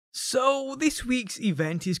So this week's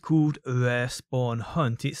event is called Rare Spawn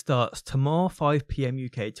Hunt. It starts tomorrow 5 PM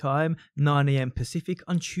UK time, 9 AM Pacific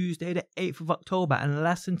on Tuesday the 8th of October and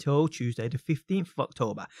lasts until Tuesday the 15th of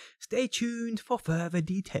October. Stay tuned for further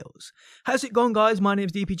details. How's it going, guys? My name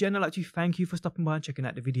is DPJ and I'd like to thank you for stopping by and checking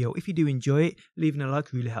out the video. If you do enjoy it, leaving a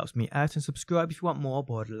like really helps me out, and subscribe if you want more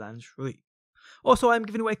Borderlands 3. Also, I'm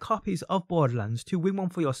giving away copies of Borderlands. To win one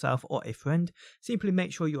for yourself or a friend, simply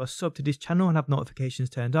make sure you are subbed to this channel and have notifications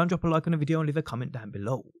turned on. Drop a like on the video and leave a comment down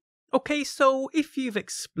below. Okay, so if you've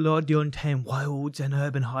explored the untamed wilds and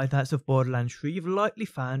urban hideouts of Borderlands 3, you've likely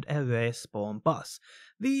found a rare spawn boss.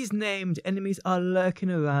 These named enemies are lurking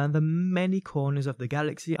around the many corners of the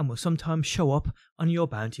galaxy and will sometimes show up on your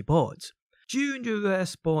bounty boards. During the Rare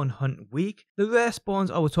Spawn Hunt week, the rare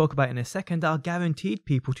spawns I will talk about in a second are guaranteed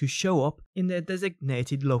people to show up in their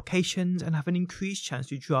designated locations and have an increased chance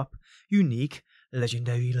to drop unique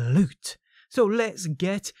legendary loot. So let's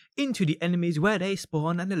get into the enemies, where they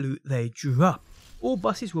spawn and the loot they drop. All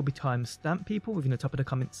bosses will be time-stamped, people, within the top of the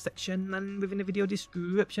comment section and within the video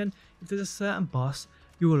description if there's a certain boss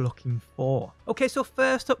you are looking for. Okay, so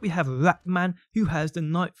first up we have Rackman, who has the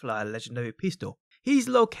Nightflyer legendary pistol. He's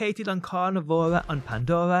located on Carnivora on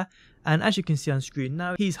Pandora, and as you can see on screen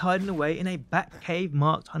now, he's hiding away in a back cave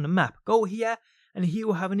marked on the map. Go here and he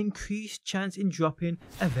will have an increased chance in dropping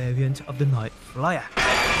a variant of the Nightflyer.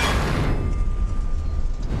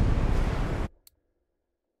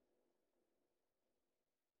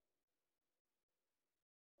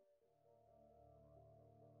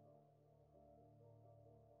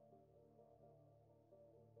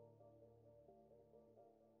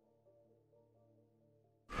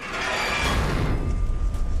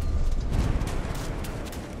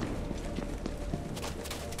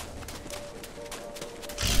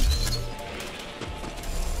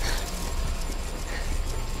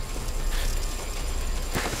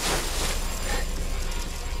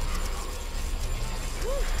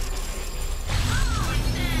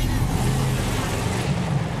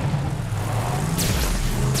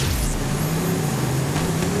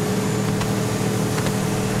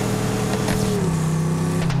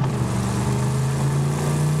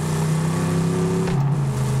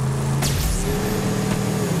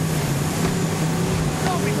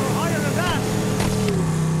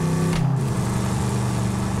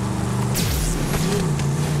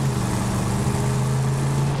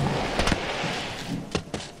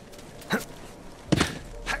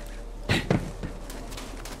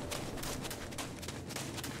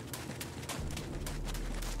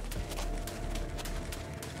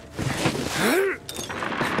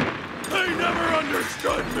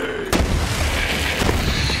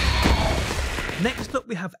 Next up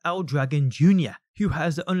we have Al Dragon Jr., who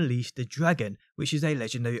has Unleashed the Dragon, which is a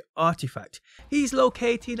legendary artifact. He's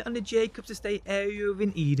located on the Jacobs Estate area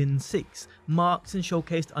within Eden 6, marked and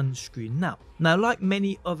showcased on screen now. Now, like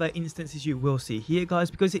many other instances you will see here, guys,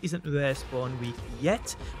 because it isn't Rare Spawn week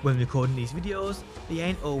yet when recording these videos, they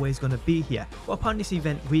ain't always going to be here. But upon this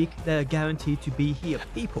event week, they're guaranteed to be here,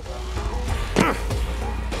 people.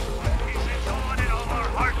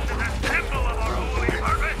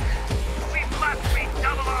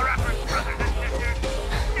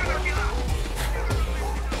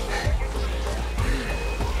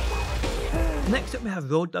 Next up we have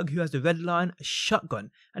Road Dog, who has the Red Line, a shotgun,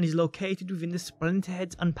 and is located within the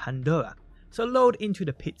Splinterheads on Pandora. So load into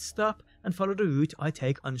the pit stop and follow the route I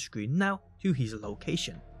take on screen now to his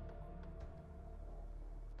location.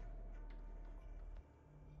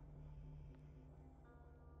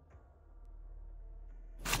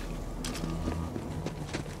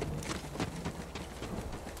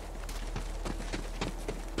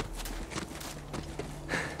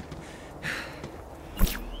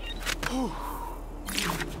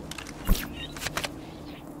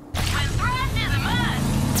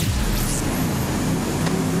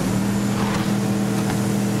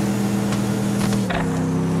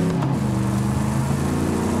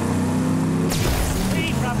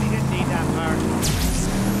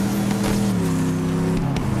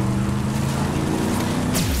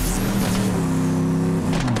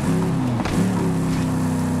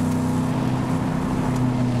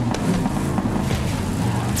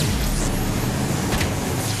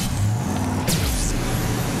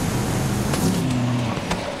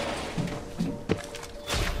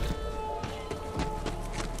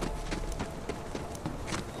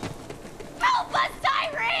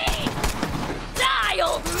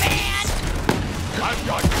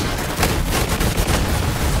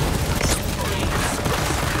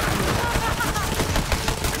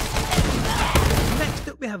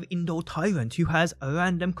 have Indoor Tyrant, who has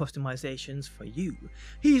random customizations for you.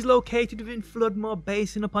 He's located within Floodmoor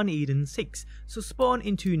Basin upon Eden 6, so spawn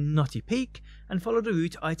into Knotty Peak and follow the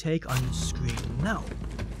route I take on screen now.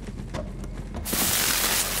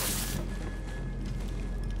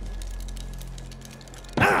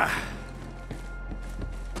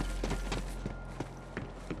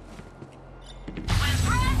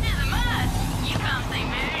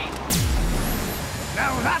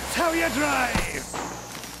 Now that's how you drive!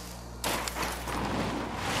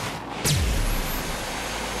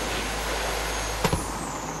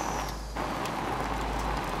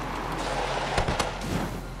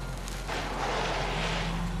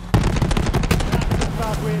 That's a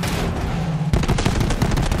bad wind.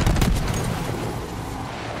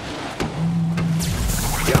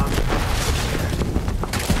 Jump!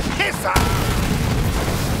 Kiss her!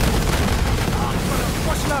 Oh,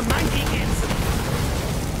 what a monkey is!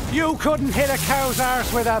 You couldn't hit a cow's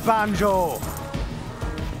arse with a banjo!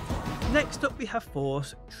 Next up we have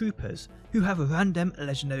Force Troopers, who have random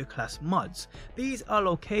legendary class mods. These are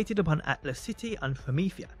located upon Atlas City and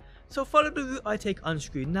Promethea, so follow the route I take on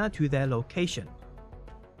screen now to their location.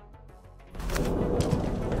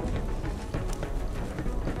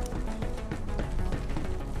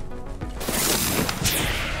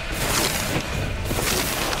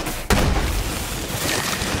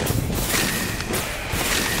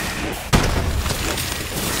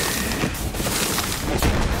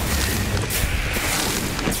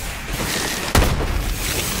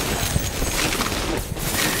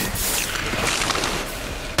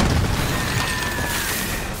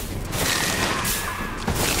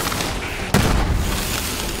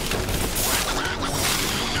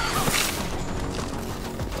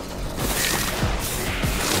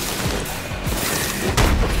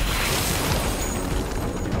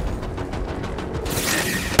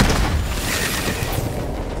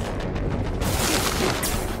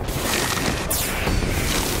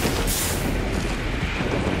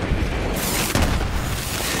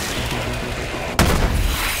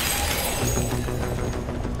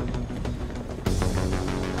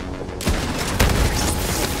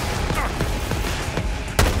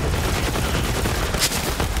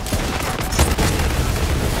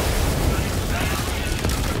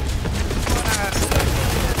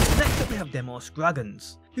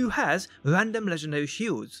 Dragons, who has random legendary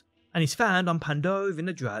shields and is found on Pandora within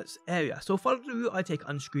the Droughts area, so follow the route I take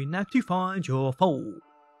on screen now to find your foe.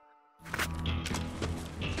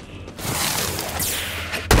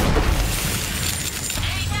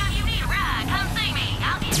 Anytime you need a ride, come see me.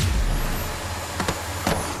 I'll get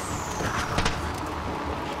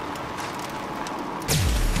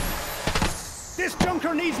This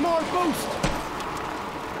junker needs more boost!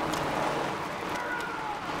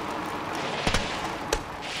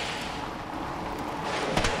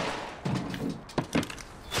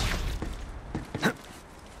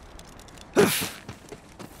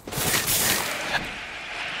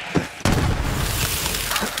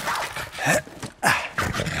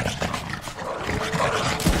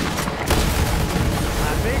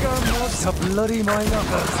 To bloody my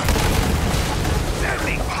knuckles.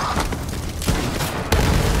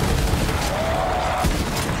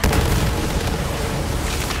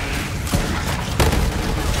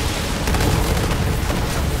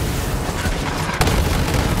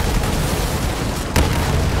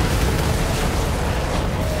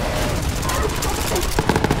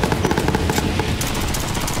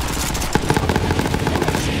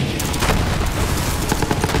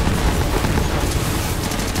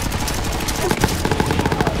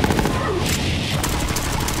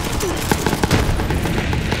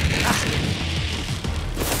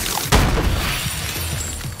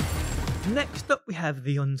 Next up we have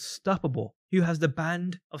the Unstoppable, who has the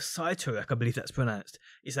Band of Cyturek, I believe that's pronounced.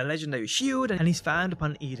 It's a legendary shield and is found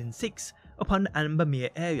upon Eden 6 upon the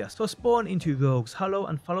Ambermere area, so spawn into Rogue's Hollow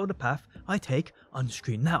and follow the path I take on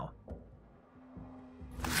screen now.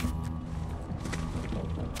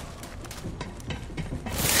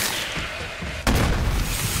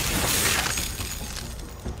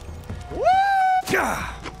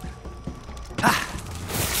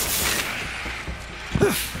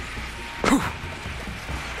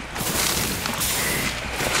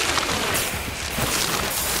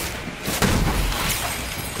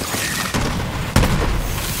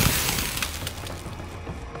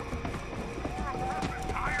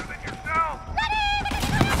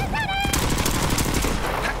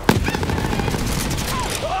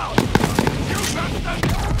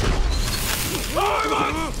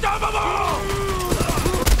 I'm unstoppable!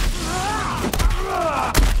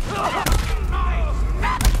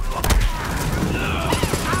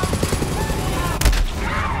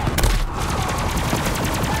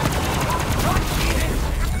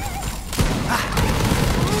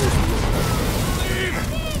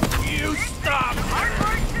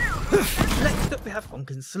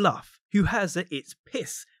 drunken sloth, who has its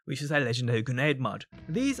piss, which is a legendary grenade mod.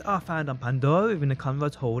 These are found on Pandora within the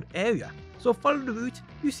Conrad's Hold area, so follow the route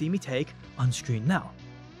you see me take on screen now.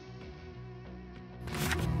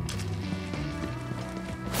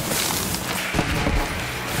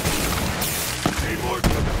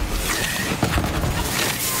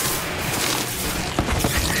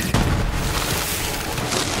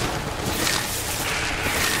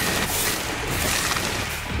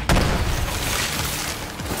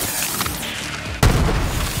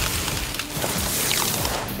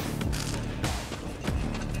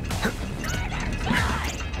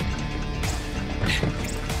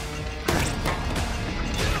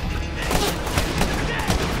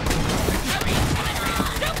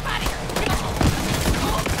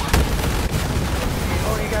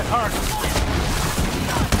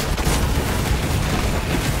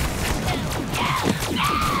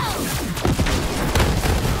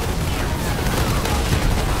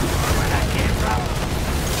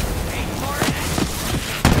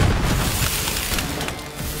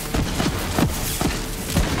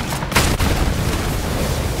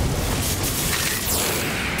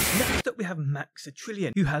 We have Max a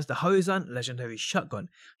Trillion, who has the Horizon legendary shotgun.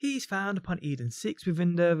 He's found upon Eden 6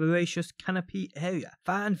 within the Voracious Canopy area,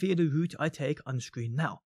 found via the route I take on screen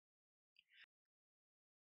now.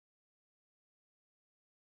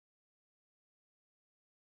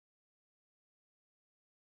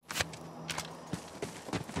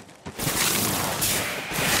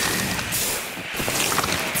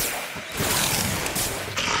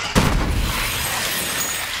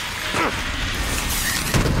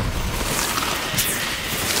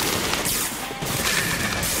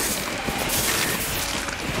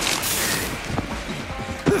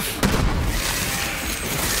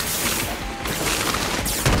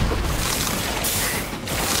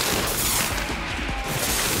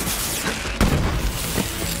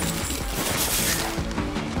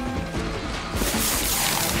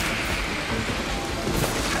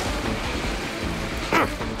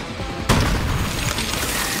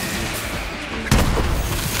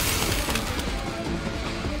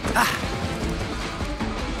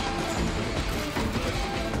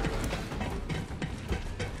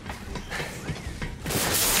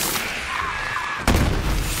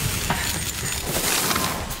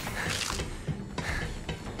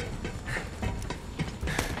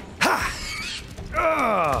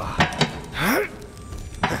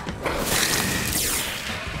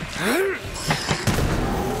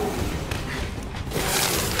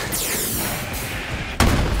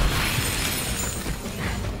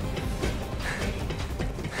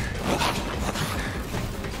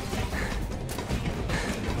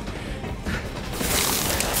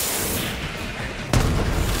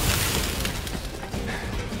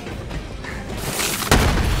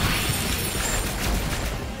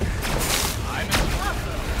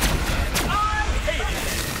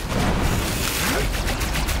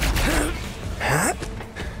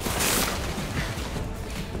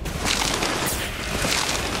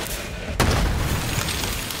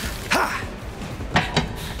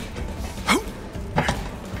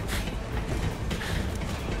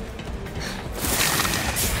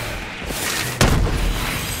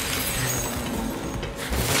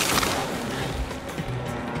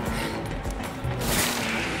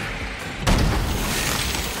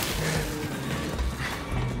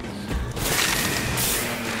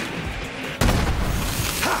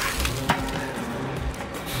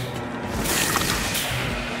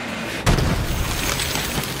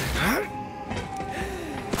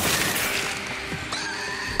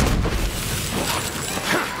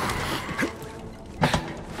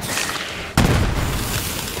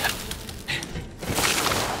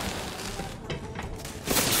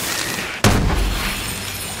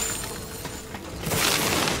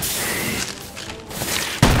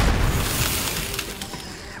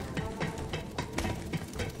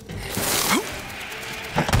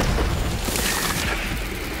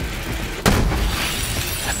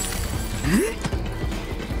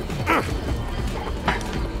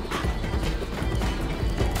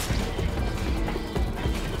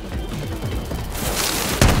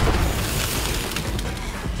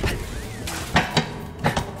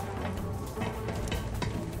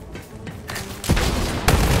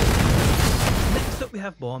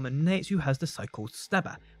 Have Borman Nates, who has the so-called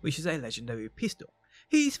Stabber, which is a legendary pistol.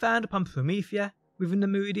 He's found upon Promethea within the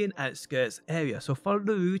Meridian outskirts area, so follow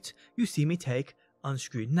the route you see me take on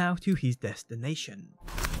screen now to his destination.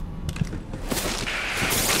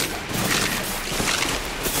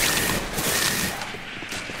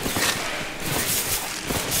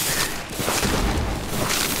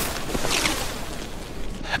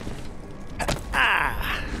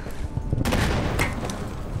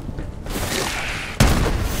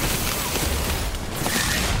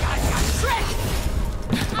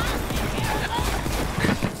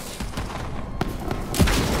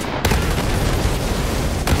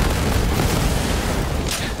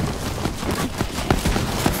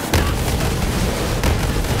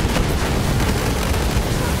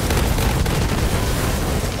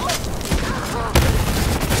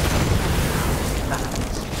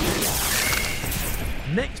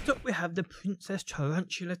 have the Princess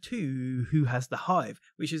Tarantula 2, who has the Hive,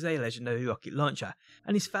 which is a legendary rocket launcher,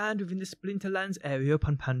 and is found within the Splinterlands area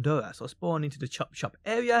upon Pandora, so spawn into the Chop Shop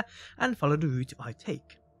area and follow the route I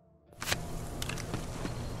take.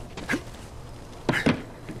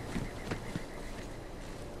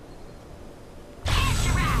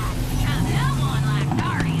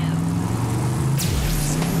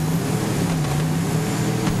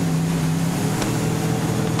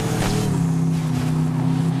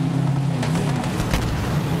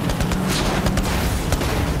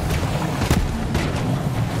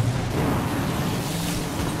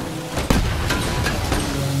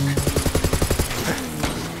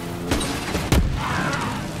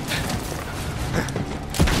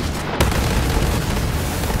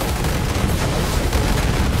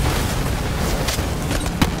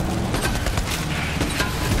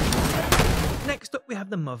 We have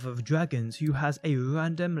the Mother of Dragons, who has a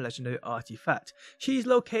random legendary artifact. She is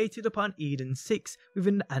located upon Eden 6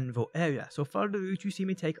 within the Anvil area, so follow the route you see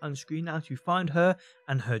me take on screen now to find her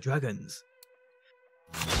and her dragons.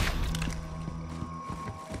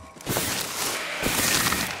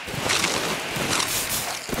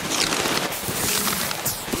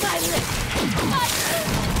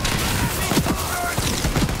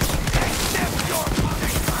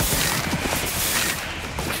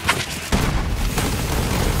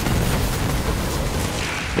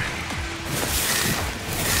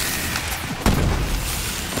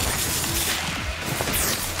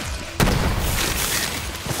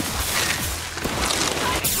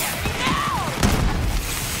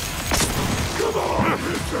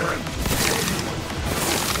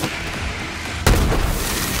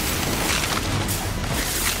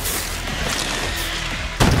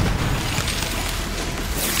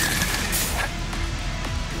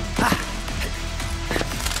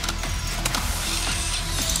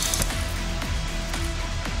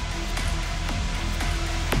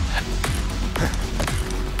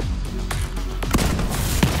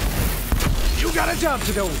 You got a job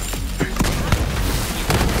to do.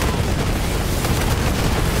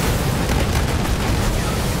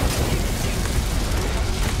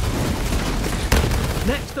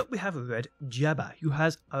 Next up we have Red Jabba, who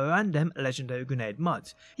has a random legendary grenade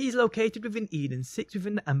mods. He is located within Eden 6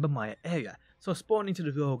 within the Amber Mire area, so spawn into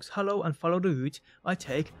the Rogue's Hollow and follow the route I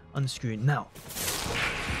take on screen now.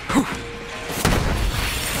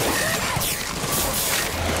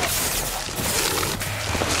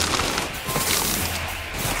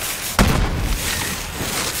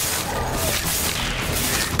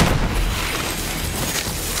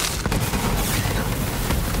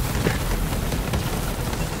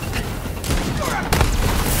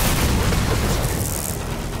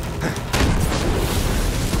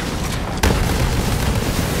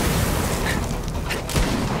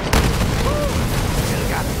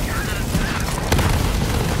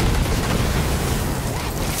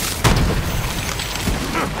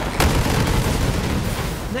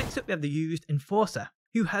 Next up we have the Used Enforcer,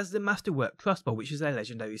 who has the Masterwork crossbow, which is a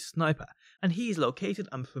legendary sniper, and he is located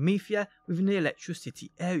on Promethea within the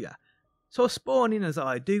Electricity area. So spawn in as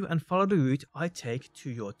I do and follow the route I take to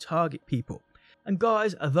your target, people. And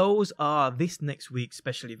guys, those are this next week's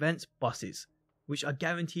special events bosses, which are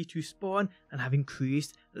guaranteed to spawn and have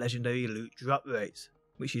increased legendary loot drop rates,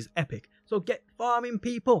 which is epic. So get farming,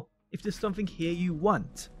 people, if there's something here you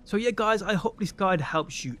want. So yeah guys, I hope this guide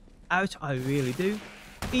helps you out, I really do.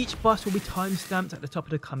 Each boss will be timestamped at the top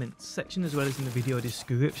of the comments section as well as in the video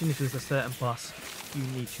description if there's a certain boss you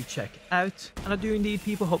need to check out. And I do indeed,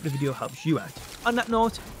 people, hope the video helps you out. On that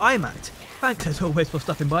note, I'm out. Thanks as always for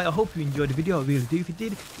stopping by. I hope you enjoyed the video, I really do. If you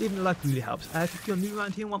did, leaving a like really helps out. If you're new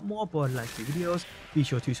around here and want more Borderlands 3 videos, be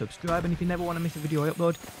sure to subscribe. And if you never want to miss a video I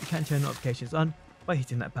upload, you can turn notifications on by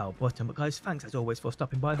hitting that bell button. But guys, thanks as always for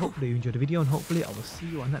stopping by. Hopefully you enjoyed the video and hopefully I will see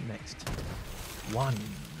you on that next one.